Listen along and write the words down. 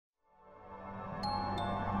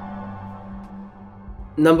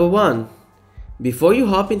Number 1. Before you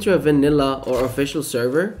hop into a vanilla or official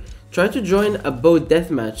server, try to join a bow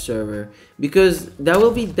deathmatch server, because that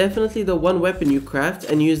will be definitely the one weapon you craft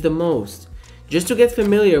and use the most, just to get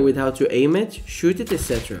familiar with how to aim it, shoot it,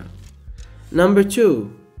 etc. Number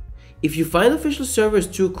 2. If you find official servers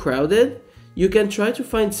too crowded, you can try to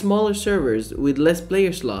find smaller servers with less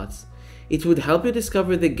player slots. It would help you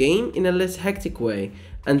discover the game in a less hectic way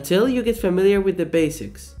until you get familiar with the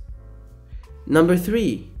basics. Number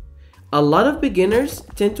 3. A lot of beginners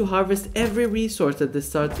tend to harvest every resource at the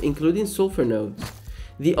start, including sulfur nodes.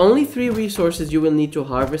 The only 3 resources you will need to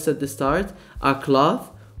harvest at the start are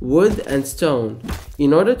cloth, wood, and stone,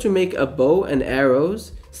 in order to make a bow and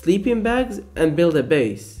arrows, sleeping bags, and build a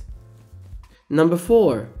base. Number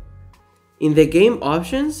 4. In the game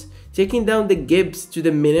options, taking down the gibs to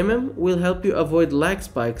the minimum will help you avoid lag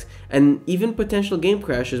spikes and even potential game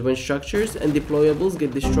crashes when structures and deployables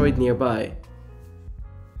get destroyed nearby.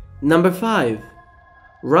 Number 5.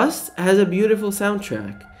 Rust has a beautiful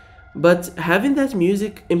soundtrack, but having that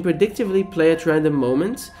music unpredictably play at random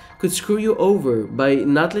moments could screw you over by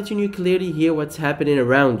not letting you clearly hear what's happening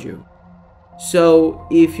around you. So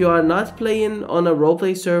if you are not playing on a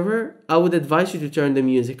roleplay server, I would advise you to turn the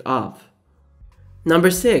music off.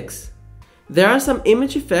 Number 6. There are some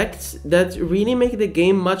image effects that really make the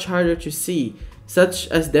game much harder to see, such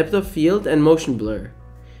as depth of field and motion blur.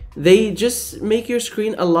 They just make your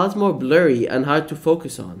screen a lot more blurry and hard to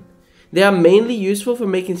focus on. They are mainly useful for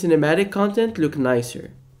making cinematic content look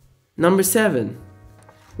nicer. Number 7.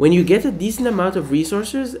 When you get a decent amount of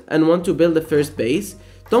resources and want to build a first base,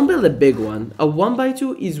 don't build a big one. A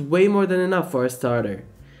 1x2 is way more than enough for a starter,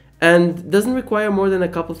 and doesn't require more than a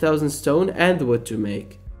couple thousand stone and wood to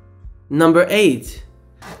make. Number 8.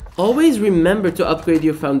 Always remember to upgrade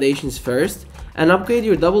your foundations first, and upgrade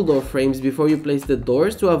your double door frames before you place the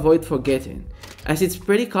doors to avoid forgetting, as it's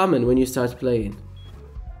pretty common when you start playing.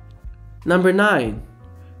 Number 9.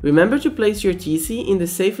 Remember to place your TC in the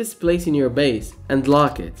safest place in your base and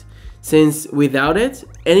lock it, since without it,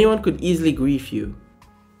 anyone could easily grief you.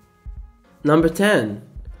 Number 10.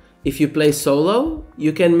 If you play solo,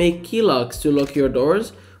 you can make key locks to lock your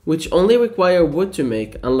doors, which only require wood to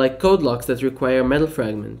make, unlike code locks that require metal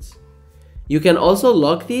fragments. You can also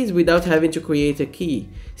lock these without having to create a key,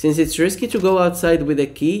 since it's risky to go outside with a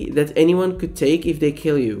key that anyone could take if they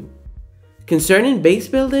kill you. Concerning base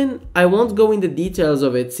building, I won't go into details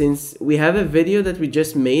of it since we have a video that we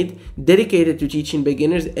just made dedicated to teaching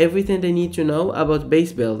beginners everything they need to know about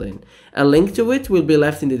base building. A link to it will be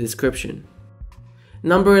left in the description.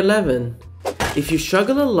 Number 11. If you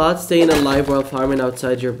struggle a lot staying alive while farming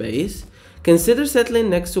outside your base, consider settling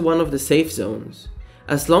next to one of the safe zones.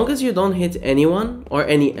 As long as you don't hit anyone or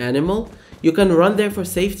any animal, you can run there for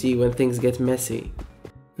safety when things get messy.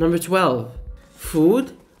 Number 12.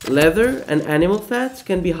 Food, leather, and animal fat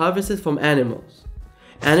can be harvested from animals.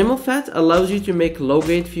 Animal fat allows you to make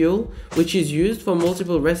low-grade fuel, which is used for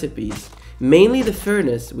multiple recipes, mainly the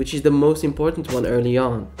furnace, which is the most important one early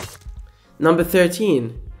on. Number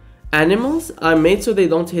 13. Animals are made so they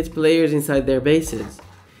don't hit players inside their bases,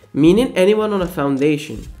 meaning anyone on a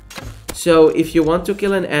foundation. So if you want to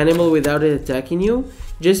kill an animal without it attacking you,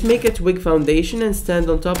 just make a twig foundation and stand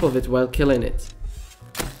on top of it while killing it.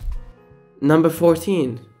 Number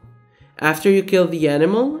 14. After you kill the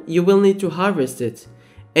animal, you will need to harvest it.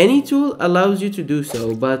 Any tool allows you to do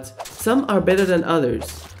so, but some are better than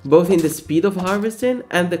others, both in the speed of harvesting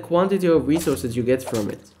and the quantity of resources you get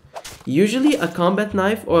from it. Usually a combat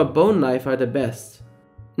knife or a bone knife are the best.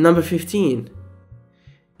 Number 15.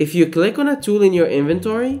 If you click on a tool in your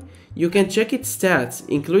inventory, you can check its stats,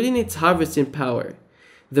 including its harvesting power.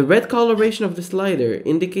 The red coloration of the slider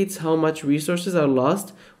indicates how much resources are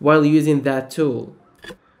lost while using that tool.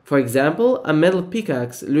 For example, a metal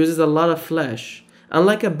pickaxe loses a lot of flesh,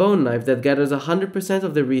 unlike a bone knife that gathers 100%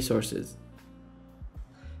 of the resources.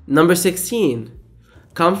 Number 16.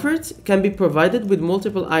 Comfort can be provided with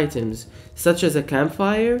multiple items, such as a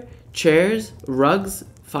campfire, chairs, rugs,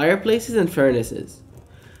 fireplaces, and furnaces.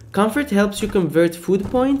 Comfort helps you convert food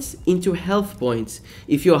points into health points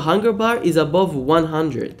if your hunger bar is above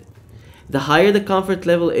 100. The higher the comfort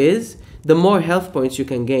level is, the more health points you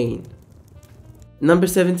can gain. Number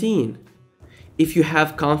 17. If you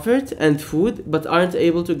have comfort and food but aren't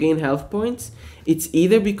able to gain health points, it's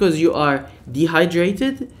either because you are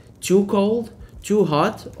dehydrated, too cold, too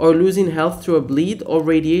hot, or losing health through a bleed or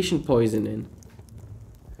radiation poisoning.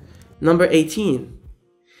 Number 18.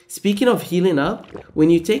 Speaking of healing up, when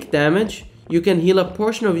you take damage, you can heal a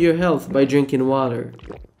portion of your health by drinking water.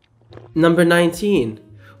 Number 19.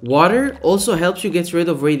 Water also helps you get rid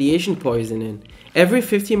of radiation poisoning. Every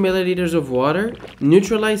 50 milliliters of water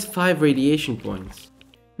neutralizes 5 radiation points.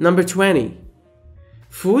 Number 20.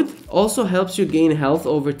 Food also helps you gain health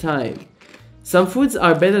over time. Some foods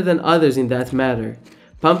are better than others in that matter.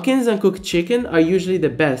 Pumpkins and cooked chicken are usually the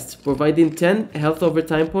best, providing 10 health over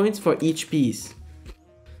time points for each piece.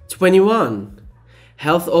 21.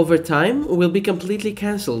 Health over time will be completely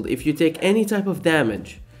cancelled if you take any type of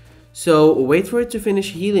damage. So wait for it to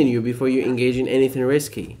finish healing you before you engage in anything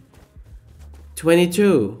risky.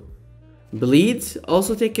 22. Bleeds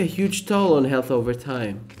also take a huge toll on health over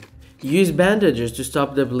time. Use bandages to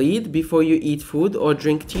stop the bleed before you eat food or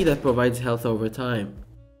drink tea that provides health over time.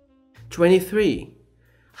 23.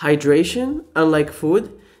 Hydration, unlike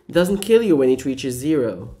food, doesn't kill you when it reaches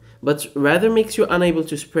 0, but rather makes you unable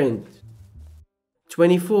to sprint.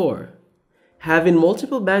 24. Having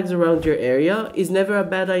multiple bags around your area is never a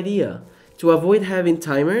bad idea, to avoid having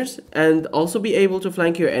timers and also be able to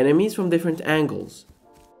flank your enemies from different angles.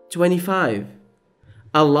 25.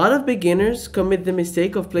 A lot of beginners commit the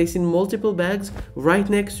mistake of placing multiple bags right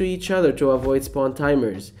next to each other to avoid spawn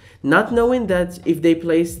timers, not knowing that if they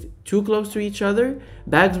placed too close to each other,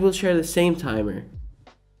 bags will share the same timer.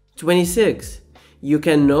 26. You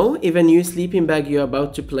can know if a new sleeping bag you're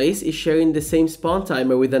about to place is sharing the same spawn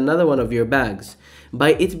timer with another one of your bags, by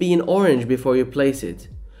it being orange before you place it.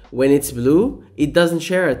 When it's blue, it doesn't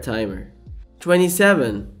share a timer.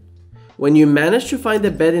 27. When you manage to find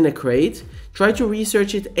a bed in a crate, try to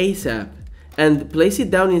research it ASAP and place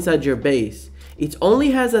it down inside your base. It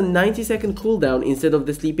only has a 90-second cooldown instead of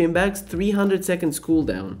the sleeping bag's 300 seconds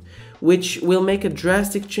cooldown, which will make a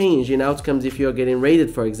drastic change in outcomes if you're getting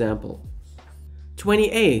raided, for example.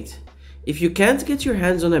 28. If you can't get your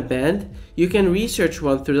hands on a bed, you can research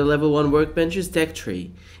one through the level 1 workbench's tech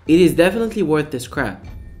tree. It is definitely worth the scrap.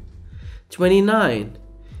 29.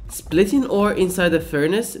 Splitting ore inside a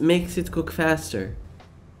furnace makes it cook faster.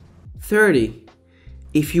 30.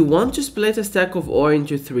 If you want to split a stack of ore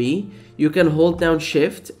into 3, you can hold down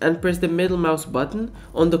Shift and press the middle mouse button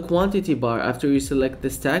on the quantity bar after you select the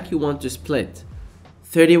stack you want to split.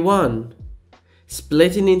 31.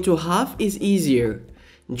 Splitting into half is easier.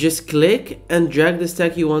 Just click and drag the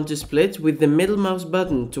stack you want to split with the middle mouse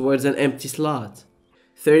button towards an empty slot.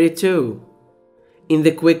 32. In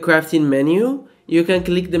the quick crafting menu, you can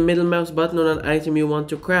click the middle mouse button on an item you want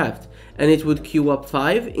to craft, and it would queue up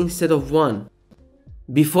 5 instead of 1.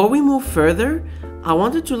 Before we move further, I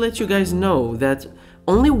wanted to let you guys know that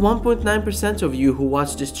only 1.9% of you who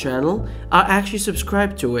watch this channel are actually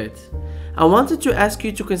subscribed to it. I wanted to ask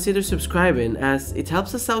you to consider subscribing, as it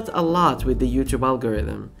helps us out a lot with the YouTube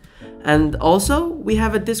algorithm. And also, we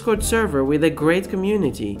have a Discord server with a great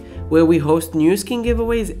community where we host new skin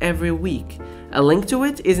giveaways every week. A link to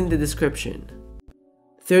it is in the description.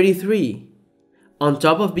 33. On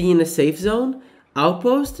top of being a safe zone,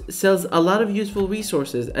 Outpost sells a lot of useful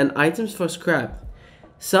resources and items for scrap.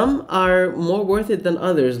 Some are more worth it than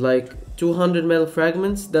others, like 200 metal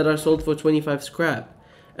fragments that are sold for 25 scrap,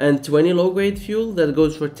 and 20 low-grade fuel that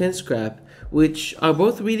goes for 10 scrap, which are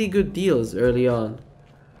both really good deals early on.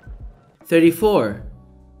 34.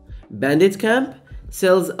 Bandit Camp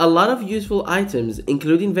sells a lot of useful items,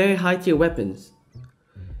 including very high-tier weapons.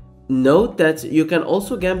 Note that you can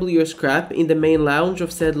also gamble your scrap in the main lounge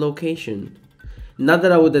of said location. Not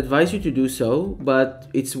that I would advise you to do so, but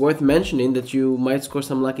it's worth mentioning that you might score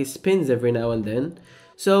some lucky spins every now and then,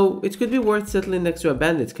 so it could be worth settling next to a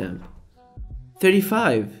bandit camp.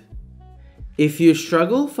 35. If you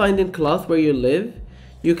struggle finding cloth where you live,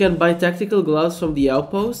 you can buy tactical gloves from the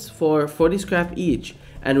outposts for 40 scrap each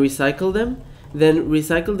and recycle them, then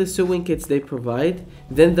recycle the sewing kits they provide,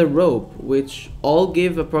 then the rope, which all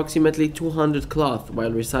give approximately 200 cloth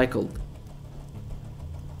while recycled.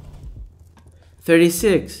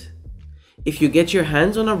 36. If you get your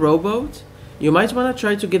hands on a rowboat, you might want to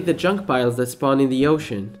try to get the junk piles that spawn in the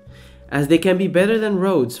ocean, as they can be better than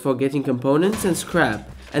roads for getting components and scrap,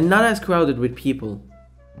 and not as crowded with people.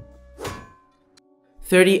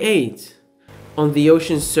 38. On the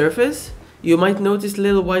ocean's surface, you might notice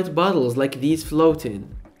little white bottles like these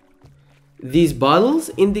floating. These bottles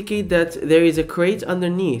indicate that there is a crate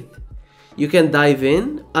underneath. You can dive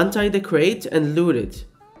in, untie the crate, and loot it.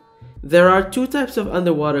 There are two types of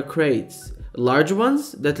underwater crates, large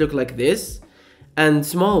ones that look like this, and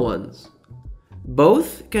small ones.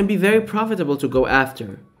 Both can be very profitable to go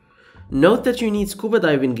after. Note that you need scuba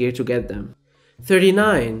diving gear to get them.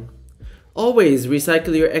 39. Always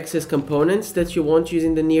recycle your excess components that you won't use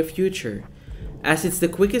in the near future, as it's the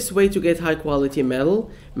quickest way to get high quality metal,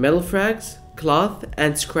 metal frags, cloth,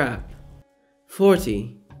 and scrap.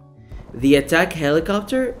 40. The attack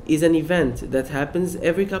helicopter is an event that happens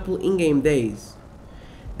every couple in-game days.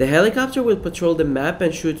 The helicopter will patrol the map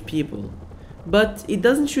and shoot people, but it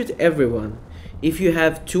doesn't shoot everyone. If you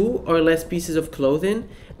have 2 or less pieces of clothing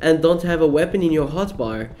and don't have a weapon in your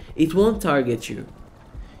hotbar, it won't target you.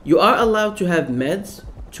 You are allowed to have meds,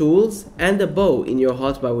 tools, and a bow in your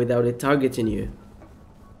hotbar without it targeting you.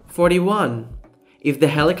 41. If the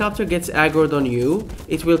helicopter gets aggroed on you,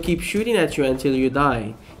 it will keep shooting at you until you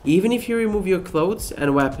die, even if you remove your clothes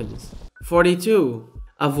and weapons. 42.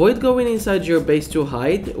 Avoid going inside your base to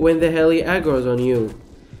hide when the heli aggroes on you,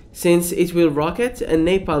 since it will rocket and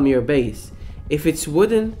napalm your base. If it's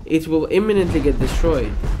wooden, it will imminently get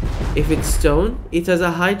destroyed. If it's stone, it has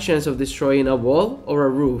a high chance of destroying a wall or a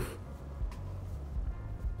roof.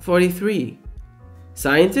 43.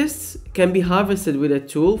 Scientists can be harvested with a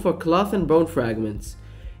tool for cloth and bone fragments.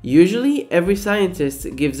 Usually, every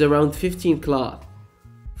scientist gives around 15 cloth.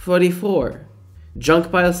 44. Junk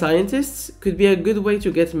pile scientists could be a good way to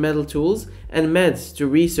get metal tools and meds to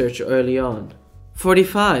research early on.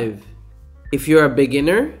 45. If you're a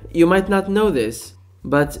beginner, you might not know this,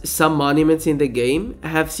 but some monuments in the game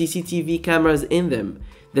have CCTV cameras in them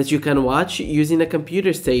that you can watch using a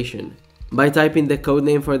computer station by typing the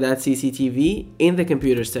codename for that CCTV in the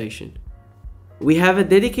computer station. We have a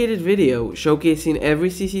dedicated video showcasing every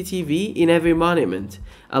CCTV in every monument,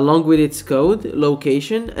 along with its code,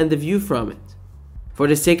 location, and the view from it. For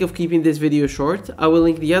the sake of keeping this video short, I will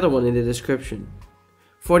link the other one in the description.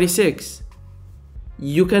 46.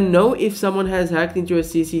 You can know if someone has hacked into a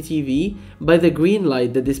CCTV by the green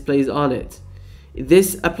light that displays on it.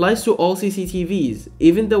 This applies to all CCTVs,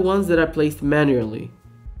 even the ones that are placed manually.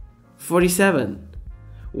 47.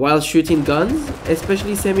 While shooting guns,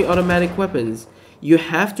 especially semi-automatic weapons, you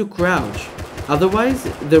have to crouch, otherwise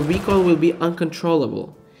the recoil will be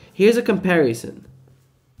uncontrollable. Here's a comparison.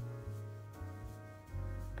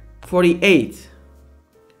 48.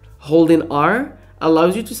 Holding R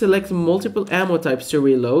allows you to select multiple ammo types to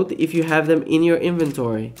reload if you have them in your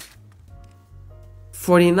inventory.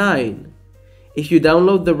 49. If you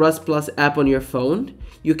download the Rust Plus app on your phone,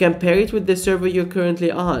 you can pair it with the server you're currently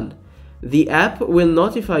on. The app will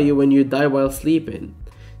notify you when you die while sleeping.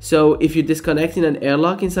 So if you disconnect in an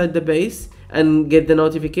airlock inside the base and get the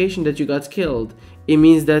notification that you got killed, it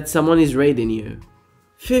means that someone is raiding you.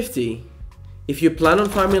 50. If you plan on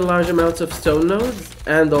farming large amounts of stone nodes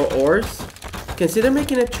and/or ores, consider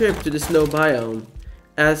making a trip to the snow biome,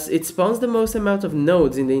 as it spawns the most amount of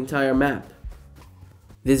nodes in the entire map.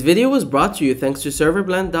 This video was brought to you thanks to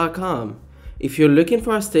serverblend.com. If you're looking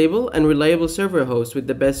for a stable and reliable server host with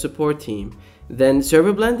the best support team, then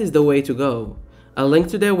Serverblend is the way to go. A link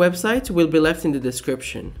to their website will be left in the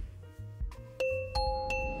description.